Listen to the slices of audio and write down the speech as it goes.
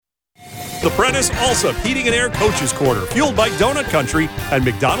The Prentice Alsop Heating and Air Coaches Corner, fueled by Donut Country and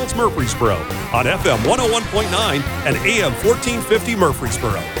McDonald's Murfreesboro on FM 101.9 and AM 1450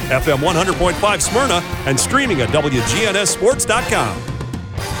 Murfreesboro, FM 100.5 Smyrna, and streaming at WGNSSports.com.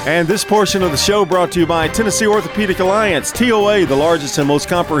 And this portion of the show brought to you by Tennessee Orthopedic Alliance, TOA, the largest and most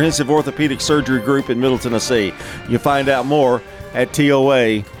comprehensive orthopedic surgery group in Middle Tennessee. You can find out more at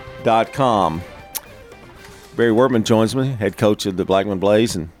TOA.com. Barry Wortman joins me, head coach of the Blackman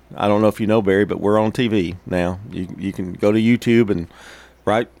Blaze, and I don't know if you know Barry, but we're on TV now. You can go to YouTube and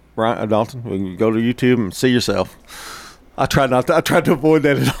right, Dalton. We can go to YouTube and see yourself. I tried to avoid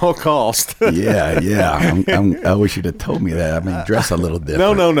that at all costs. Yeah. I wish you'd have told me that. I mean, dress a little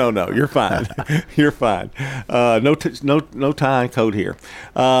different. No. You're fine. You're fine. No tie and coat here.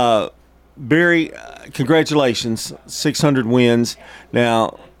 Barry, congratulations, 600 wins.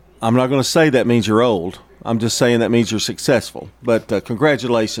 Now, I'm not going to say that means you're old. I'm just saying that means you're successful. But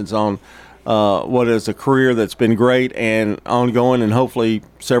congratulations on what is a career that's been great and ongoing, and hopefully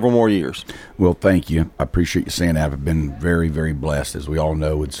several more years. Well, thank you. I appreciate you saying that. I've been very, very blessed, as we all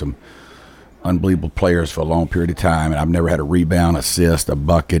know, with some unbelievable players for a long period of time, and I've never had a rebound, assist, a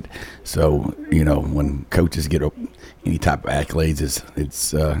bucket. So, when coaches get any type of accolades,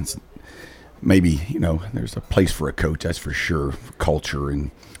 it's maybe, there's a place for a coach, that's for sure, for culture and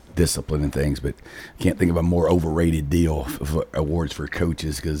discipline and things, but I can't think of a more overrated deal of awards for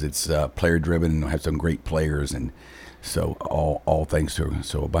coaches, because it's player driven and have some great players, and so all thanks to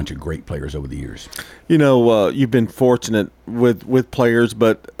a bunch of great players over the years. You've been fortunate with players,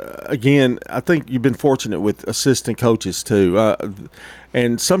 but again, I think you've been fortunate with assistant coaches too.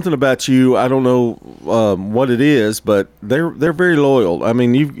 And something about you, I don't know what it is, but they're very loyal. I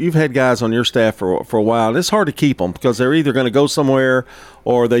mean, you've had guys on your staff for a while, and it's hard to keep them because they're either going to go somewhere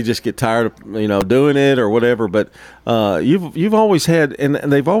or they just get tired of doing it or whatever. But you've always had, and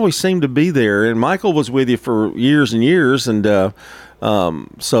they've always seemed to be there. And Michael was with you for years and years, and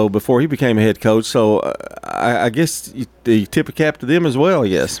so before he became a head coach. So I guess you tip a cap to them as well. I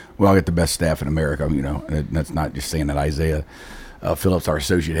guess. Well, I got the best staff in America. And that's not just saying that. Isaiah Phillips, our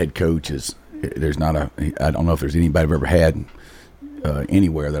associate head coach, I don't know if there's anybody I've ever had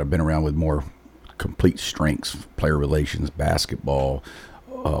anywhere that I've been around with more complete strengths, player relations, basketball,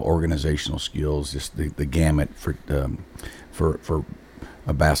 organizational skills, just the gamut for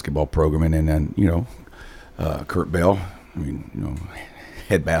a basketball program. And then, Kurt Bell,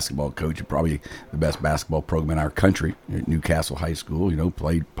 head basketball coach, probably the best basketball program in our country at Newcastle High School,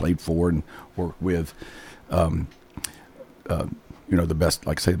 played for and worked with, the best,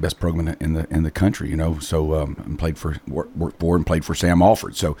 like I say, the best program in the country, so and worked for and played for Sam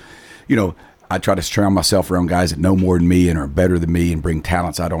Alford. So, I try to surround myself around guys that know more than me and are better than me and bring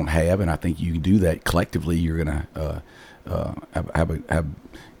talents I don't have. And I think you can do that collectively. You're going to have a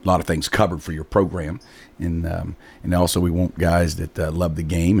lot of things covered for your program. And also we want guys that love the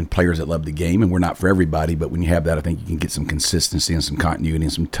game and players that love the game. And we're not for everybody, but when you have that, I think you can get some consistency and some continuity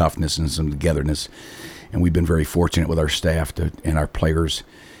and some toughness and some togetherness. And we've been very fortunate with our staff and our players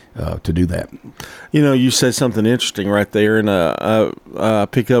to do that. You said something interesting right there, and I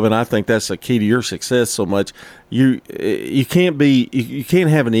pick up, and I think that's the key to your success so much. You can't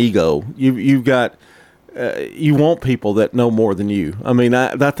have an ego. You've got you want people that know more than you. I mean,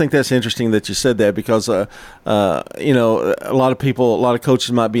 I think that's interesting that you said that, because a lot of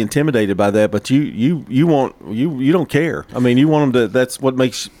coaches might be intimidated by that, but you don't care. I mean, you want them to. That's what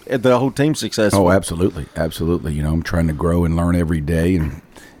makes the whole team successful. Oh, absolutely. I'm trying to grow and learn every day, and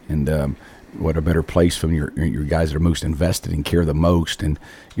what a better place from your guys that are most invested and care the most. And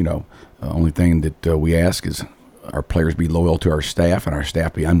the only thing that we ask is our players be loyal to our staff, and our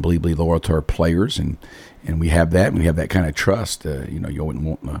staff be unbelievably loyal to our players, and we have that. And we have that kind of trust. You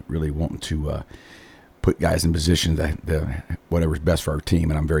wouldn't really want to put guys in positions that whatever's best for our team,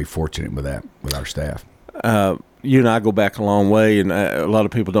 and I'm very fortunate with that with our staff. You and I go back a long way, and a lot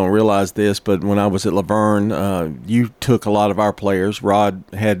of people don't realize this, but when I was at Laverne, you took a lot of our players. Rod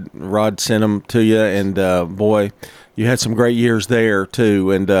sent them to you, and boy, you had some great years there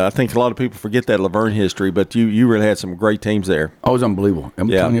too. And I think a lot of people forget that Laverne history, but you really had some great teams there. Oh, it was unbelievable. I'm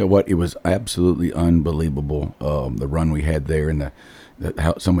telling you what, it was absolutely unbelievable, the run we had there, and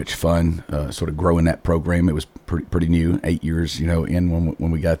how so much fun sort of growing that program. It was pretty new, 8 years in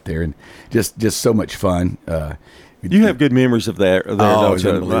when we got there, and just so much fun. You have good memories of that. Don't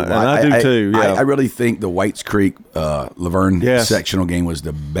you? And I do too. Yeah. I really think the Whites Creek Laverne sectional game was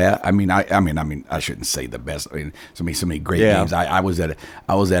the best. I mean, I shouldn't say the best. I mean, so many great games. I was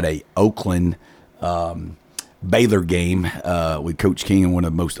at a Oakland Baylor game with Coach King in one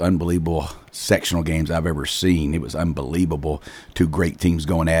of the most unbelievable sectional games I've ever seen. It was unbelievable. Two great teams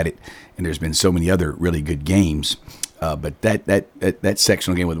going at it, and there's been so many other really good games. But that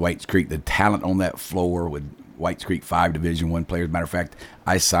sectional game with Whites Creek, the talent on that floor with Whites Creek 5 Division I players. Matter of fact,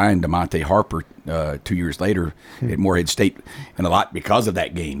 I signed DeMonte Harper 2 years later at Morehead State, and a lot because of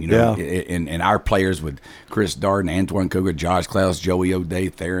that game. And our players with Chris Darden, Antoine Cougar, Josh Klaus, Joey O'Day,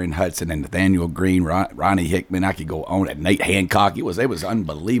 Theron Hudson, and Nathaniel Green, Ronnie Hickman. I could go on. And Nate Hancock. It was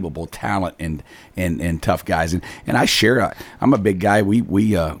unbelievable talent and tough guys. And I share. I'm a big guy. We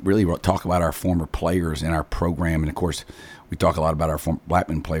really talk about our former players in our program, and of course, we talk a lot about our former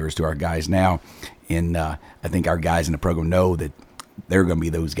Blackman players to our guys now. And I think our guys in the program know that they're going to be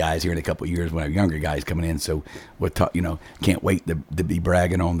those guys here in a couple of years when our younger guys coming in. So we'll talk, can't wait to be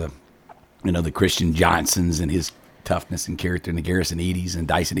bragging on the Christian Johnsons and his toughness and character, and the Garrison Edie's and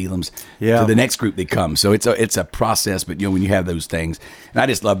Dyson Elams to the next group that comes. So it's a process, but when you have those things, and I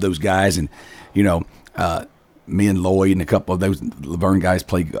just love those guys, and me and Lloyd and a couple of those Laverne guys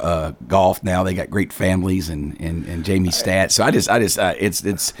play golf now. They got great families, and Jamie Stats. So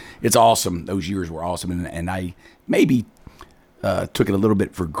it's awesome. Those years were awesome, and I maybe took it a little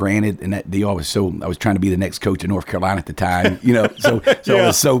bit for granted in that deal. I was trying to be the next coach of North Carolina at the time, so I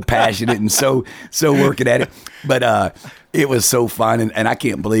was so passionate and so working at it. But it was so fun, and I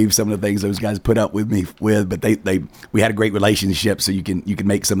can't believe some of the things those guys put up with me with. But we had a great relationship, so you can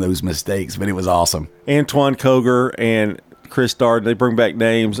make some of those mistakes. But it was awesome. Antoine Cougar and Chris Darden, they bring back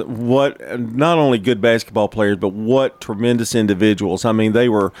names. What not only good basketball players, but what tremendous individuals. I mean, they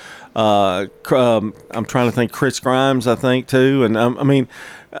were. I'm trying to think. Chris Grimes, I think too, and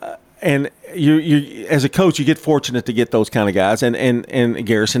and you as a coach, you get fortunate to get those kind of guys, and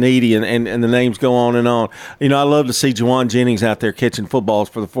Garrison Edie, and the names go on and on. I love to see Juwan Jennings out there catching footballs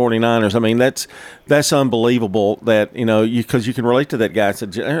for the 49ers. I mean, that's unbelievable that because you can relate to that guy. I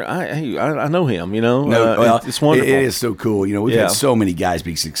said, I know him. It's wonderful. It is so cool. We've had so many guys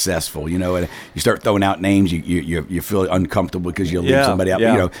be successful. And you start throwing out names, you feel uncomfortable because you leave somebody out.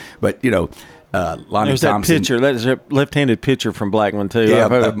 Yeah. Lonnie There's Thompson. That pitcher, that is a left-handed pitcher from Blackman too. Yeah,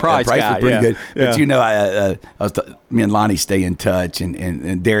 Price guy. was pretty good. Yeah. But me and Lonnie stay in touch,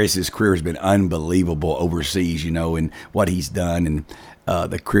 and Darius's career has been unbelievable overseas. And what he's done, and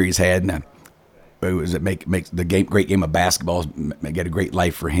the career he's had, and it makes the great game of basketball. Get a great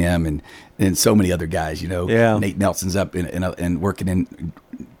life for him, and so many other guys. Nate Nelson's up and working in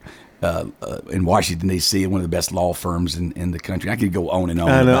Washington, D.C., one of the best law firms in the country. I could go on and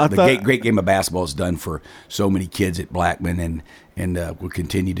on. Great game of basketball is done for so many kids at Blackman, and will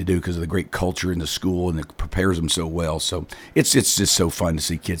continue to do because of the great culture in the school, and it prepares them so well. So it's just so fun to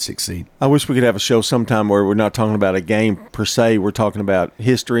see kids succeed. I wish we could have a show sometime where we're not talking about a game per se. We're talking about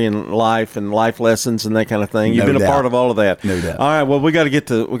history and life lessons and that kind of thing. You've been a part of all of that. No doubt. All right. Well, we're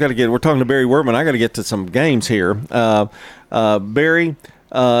talking to Barry Wortman. I got to get to some games here. Barry.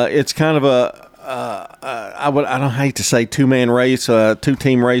 It's kind of I don't hate to say two-man race,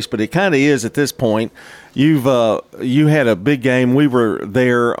 two-team race, but it kind of is at this point. You had a big game. We were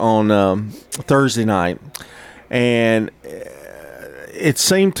there on Thursday night, and it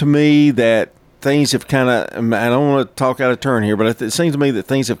seemed to me that things have kind of. I don't want to talk out of turn here, but it seems to me that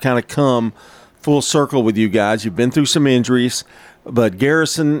things have kind of come full circle with you guys. You've been through some injuries. But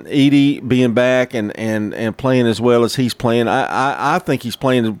Garrison Edie being back and playing as well as he's playing, I think he's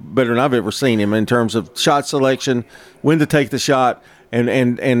playing better than I've ever seen him in terms of shot selection, when to take the shot,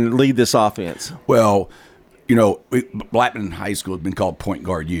 and lead this offense. Well, Blackman High School has been called Point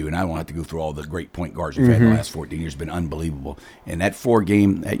Guard U, and I don't have to go through all the great point guards we've had in the last 14 years. It's been unbelievable. And that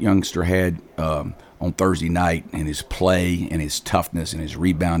 4-game that youngster had on Thursday night, and his play and his toughness and his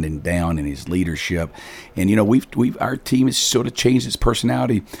rebounding down and his leadership. And, our team has sort of changed its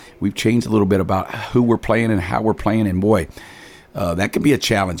personality. We've changed a little bit about who we're playing and how we're playing, and boy, that can be a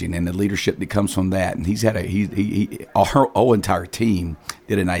challenging, and the leadership that comes from that. And he's had our whole entire team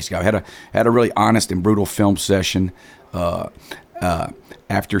did a nice job. Had a really honest and brutal film session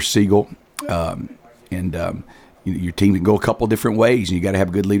after Siegel, and your team can go a couple of different ways, and you got to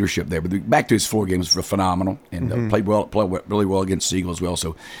have good leadership there. But back to his 4 games were phenomenal, and played really well against Siegel as well.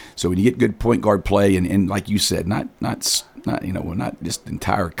 So when you get good point guard play, and like you said, not just the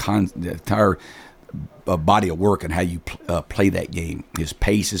entire body of work and how you play that game. His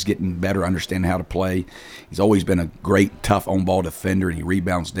pace is getting better, understanding how to play. He's always been a great, tough on-ball defender, and he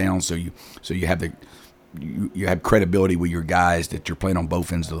rebounds down. So you have you have credibility with your guys that you're playing on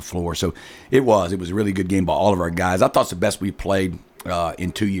both ends of the floor. So it was a really good game by all of our guys. I thought it's the best we played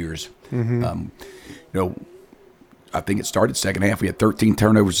in 2 years. I think it started second half. We had 13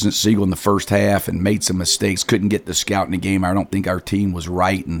 turnovers since Siegel in the first half and made some mistakes. Couldn't get the scout in the game. I don't think our team was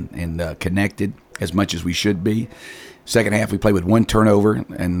right and connected as much as we should be. Second half, we played with 1 turnover,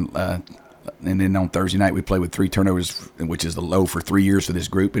 and then on Thursday night, we played with 3 turnovers, which is the low for 3 years for this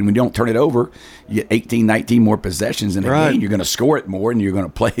group. And when you don't turn it over, you get 18, 19 more possessions in a game. You're going to score it more, and you're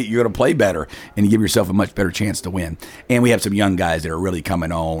going to play better, and you give yourself a much better chance to win. And we have some young guys that are really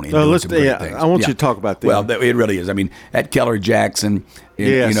coming on and doing some great things. I want you to talk about that. Well, it really is. I mean, at Keller Jackson,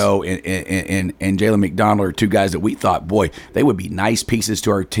 and Jalen McDonald are 2 guys that we thought, boy, they would be nice pieces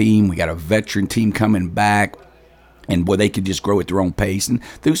to our team. We got a veteran team coming back. And boy, they could just grow at their own pace, and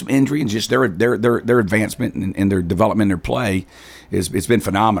through some injury and just their advancement and their development, their play, it's been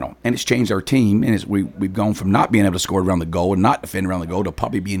phenomenal, and it's changed our team. And we've gone from not being able to score around the goal and not defend around the goal to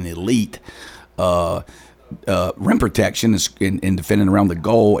probably being elite rim protection and defending around the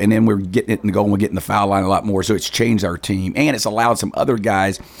goal. And then we're getting it in the goal and we're getting the foul line a lot more. So it's changed our team, and it's allowed some other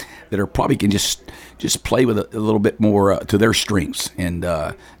guys that are probably can just play with a little bit more to their strengths and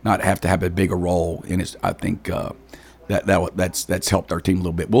not have to have a bigger role. And I think. That's helped our team a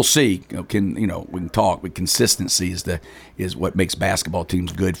little bit. We'll see. We can talk. But consistency is what makes basketball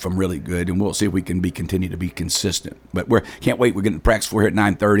teams good from really good, and we'll see if we can continue to be consistent. But can't wait. We're getting to practice for here at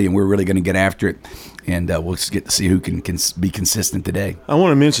 9:30, and we're really going to get after it, and we'll just get to see who can be consistent today. I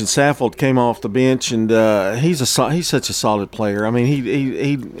want to mention Saffold came off the bench, and he's such a solid player. I mean,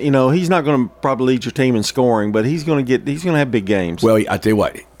 he's not going to probably lead your team in scoring, but he's going to have big games. Well, I tell you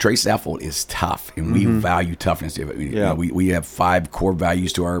what. Trey Saffold is tough, and we value toughness. We have 5 core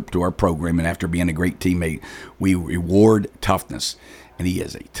values to our program, and after being a great teammate, we reward toughness. And he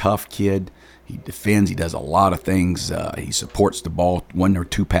is a tough kid. He defends. He does a lot of things. He supports the ball 1 or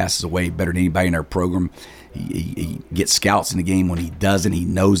 2 passes away better than anybody in our program. He gets scouts in the game when he doesn't. He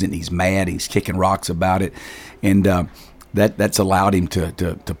knows it, and he's mad. He's kicking rocks about it, and that's allowed him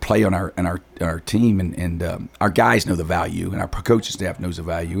to play on our team, and our guys know the value, and our coaching staff knows the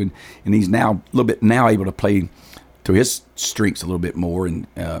value, and he's now a little bit able to play to his strengths a little bit more, and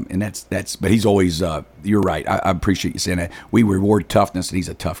that's. But he's always. You're right. I appreciate you saying that. We reward toughness, and he's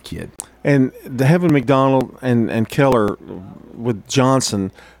a tough kid. And having McDonald and Keller with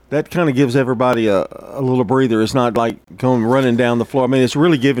Johnson. That kind of gives everybody a little breather. It's not like going running down the floor. I mean, it's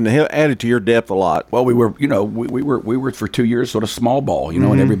really added to your depth a lot. Well, we were for 2 years sort of small ball,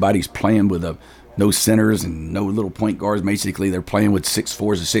 and everybody's playing with no centers and no little point guards. Basically, they're playing with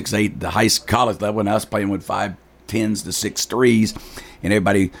 6'4s and 6'8, the college level, and us playing with 5'10s to 6'3s, and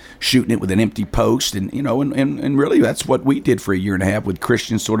everybody shooting it with an empty post. And and really that's what we did for a year and a half with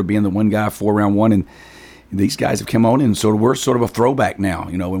Christian sort of being the one guy 4-round-1 and. These guys have come on, and we're sort of a throwback now,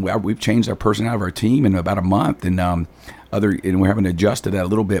 and we've changed our personnel of our team in about a month, and we're having to adjust to that a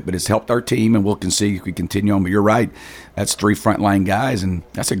little bit, but it's helped our team, and we'll see if we continue on. But you're right, that's 3 frontline guys, and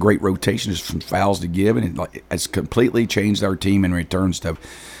that's a great rotation. There's some fouls to give, and it's completely changed our team in returns to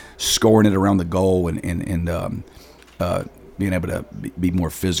scoring it around the goal and being able to be more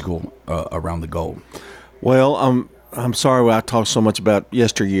physical around the goal. Well, I'm sorry I talked so much about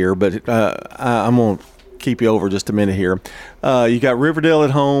yesteryear, but I'm going to keep you over just a minute here. You got Riverdale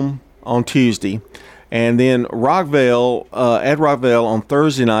at home on Tuesday, and then Rockville at Rockville on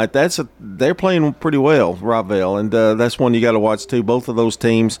Thursday night. They're playing pretty well, Rockville, and that's one you got to watch too. Both of those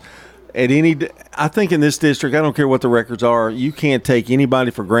teams. I think in this district, I don't care what the records are, you can't take anybody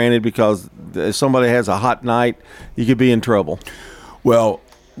for granted because if somebody has a hot night, you could be in trouble. Well,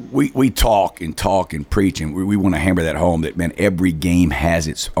 we talk and preach, and we want to hammer that home that, man, every game has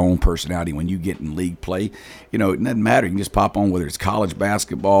its own personality. When you get in league play, it doesn't matter. You can just pop on whether it's college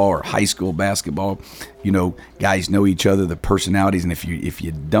basketball or high school basketball. Guys know each other, the personalities, and if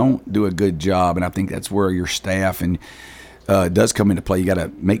you don't do a good job, and I think that's where your staff and does come into play. You got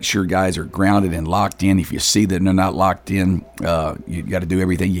to make sure guys are grounded and locked in. If you see that they're not locked in, you got to do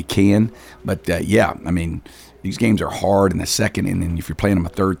everything you can. But these games are hard in the second, and then if you're playing them a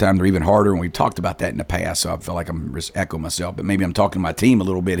third time, they're even harder. And we've talked about that in the past, so I feel like I'm just echoing myself. But maybe I'm talking to my team a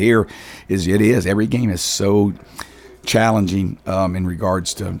little bit here. Every game is so challenging in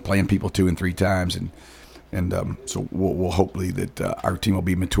regards to playing people 2 and 3 times, and so we'll hopefully that our team will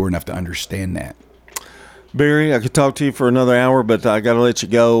be mature enough to understand that. Barry, I could talk to you for another hour, but I got to let you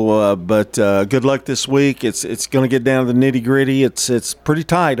go. But good luck this week. It's going to get down to the nitty gritty. It's pretty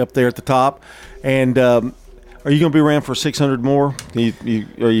tight up there at the top, and. Are you going to be around for 600 more? Are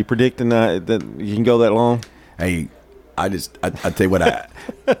you predicting that you can go that long? Hey, I tell you what,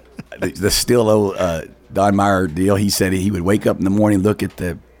 the still Don Meyer deal. He said he would wake up in the morning, look at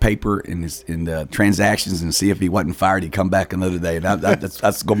the paper in the transactions and see if he wasn't fired, he'd come back another day. And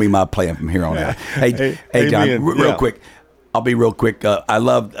that's going to be my plan from here on out. Hey, John, real quick. I'll be real quick. I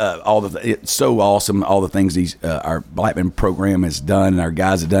love it's so awesome, all the things our Blackman program has done and our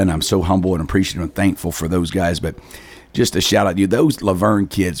guys have done. I'm so humble and appreciative and thankful for those guys. But just a shout out to you. Those Laverne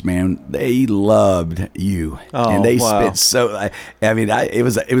kids, man, they loved you. And they spent it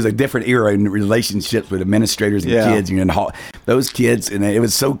was a different era in relationships with administrators and kids. Those kids, and it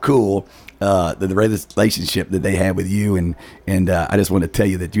was so cool. The relationship that they had with you, and I just want to tell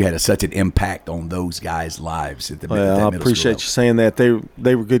you that you had such an impact on those guys' lives. I appreciate you saying that.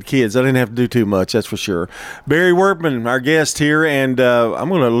 They were good kids. I didn't have to do too much, that's for sure. Barry Wortman, our guest here, and I'm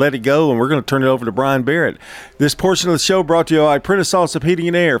going to let it go, and we're going to turn it over to Brian Barrett. This portion of the show brought to you by Prentice Allsup Heating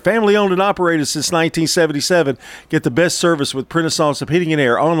and Air, family owned and operated since 1977. Get the best service with Prentice Allsup Heating and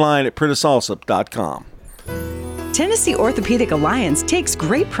Air online at PrenticeAllsup.com. Tennessee Orthopedic Alliance takes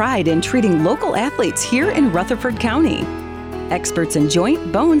great pride in treating local athletes here in Rutherford County. Experts in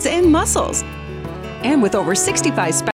joint, bones, and muscles. And with over 65